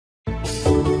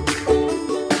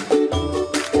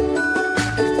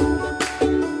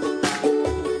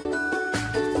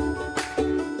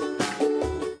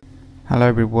Hello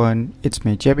everyone, it's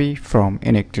me JB from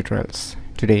Unique Tutorials.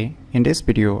 Today in this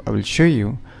video I will show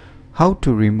you how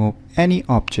to remove any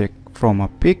object from a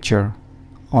picture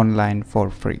online for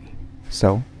free.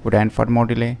 So without further more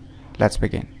delay, let's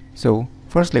begin. So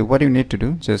firstly, what you need to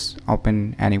do, just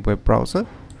open any web browser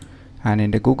and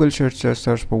in the Google search, just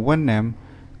search for one name,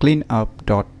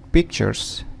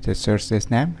 cleanup.pictures. Just search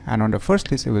this name and on the first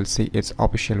list you will see its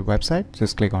official website.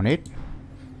 Just click on it.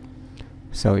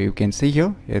 So you can see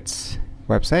here its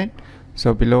website.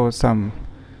 So below some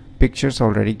pictures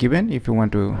already given. If you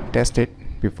want to test it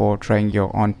before trying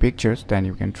your own pictures, then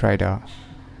you can try the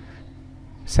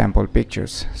sample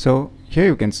pictures. So here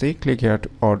you can see, click here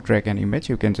or drag an image.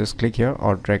 You can just click here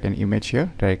or drag an image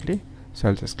here directly. So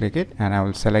I'll just click it and I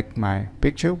will select my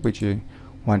picture which you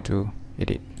want to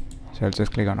edit. So I'll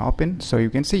just click on open. So you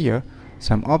can see here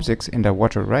some objects in the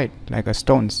water, right, like a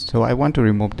stones. So I want to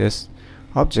remove this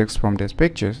objects from this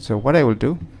picture. So what I will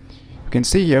do, you can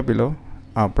see here below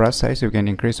brush size. You can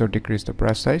increase or decrease the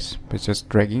brush size by just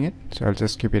dragging it. So I'll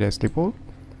just keep it as default.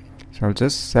 So I'll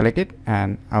just select it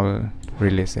and I will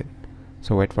release it.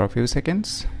 So wait for a few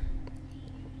seconds.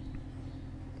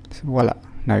 So voila,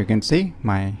 now you can see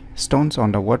my stones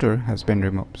on the water has been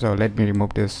removed. So let me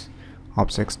remove this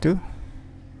objects too.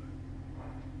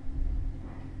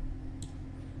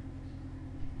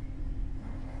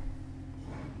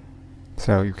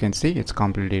 So you can see it's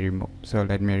completely removed. So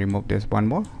let me remove this one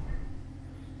more.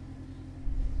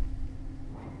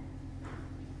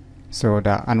 So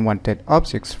the unwanted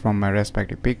objects from my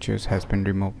respective pictures has been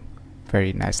removed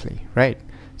very nicely, right?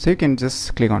 So you can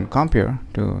just click on compare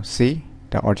to see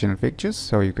the original pictures.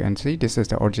 So you can see this is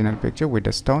the original picture with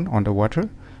the stone on the water,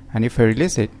 and if I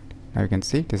release it, now you can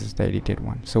see this is the edited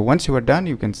one. So once you are done,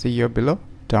 you can see here below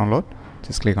download.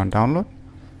 Just click on download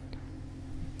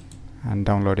and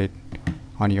download it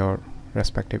on your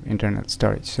respective internet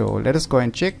storage. So let us go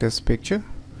and check this picture,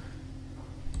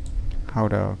 how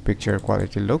the picture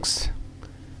quality looks.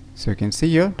 So you can see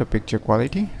here the picture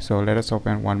quality. So let us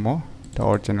open one more, the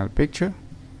original picture.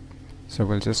 So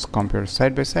we'll just compare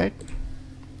side by side.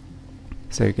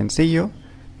 So you can see here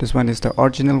this one is the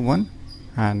original one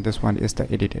and this one is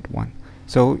the edited one.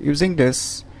 So using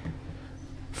this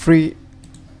free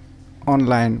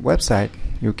online website,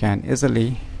 you can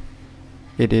easily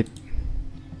edit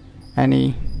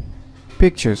any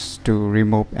pictures to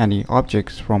remove any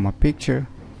objects from a picture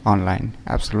online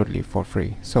absolutely for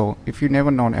free. So if you never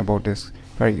known about this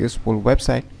very useful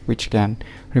website which can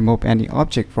remove any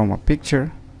object from a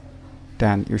picture,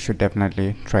 then you should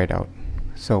definitely try it out.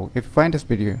 So if you find this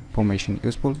video information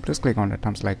useful, please click on the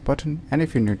thumbs like button, and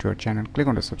if you're new to our channel, click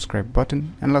on the subscribe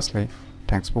button, and lastly,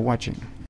 thanks for watching.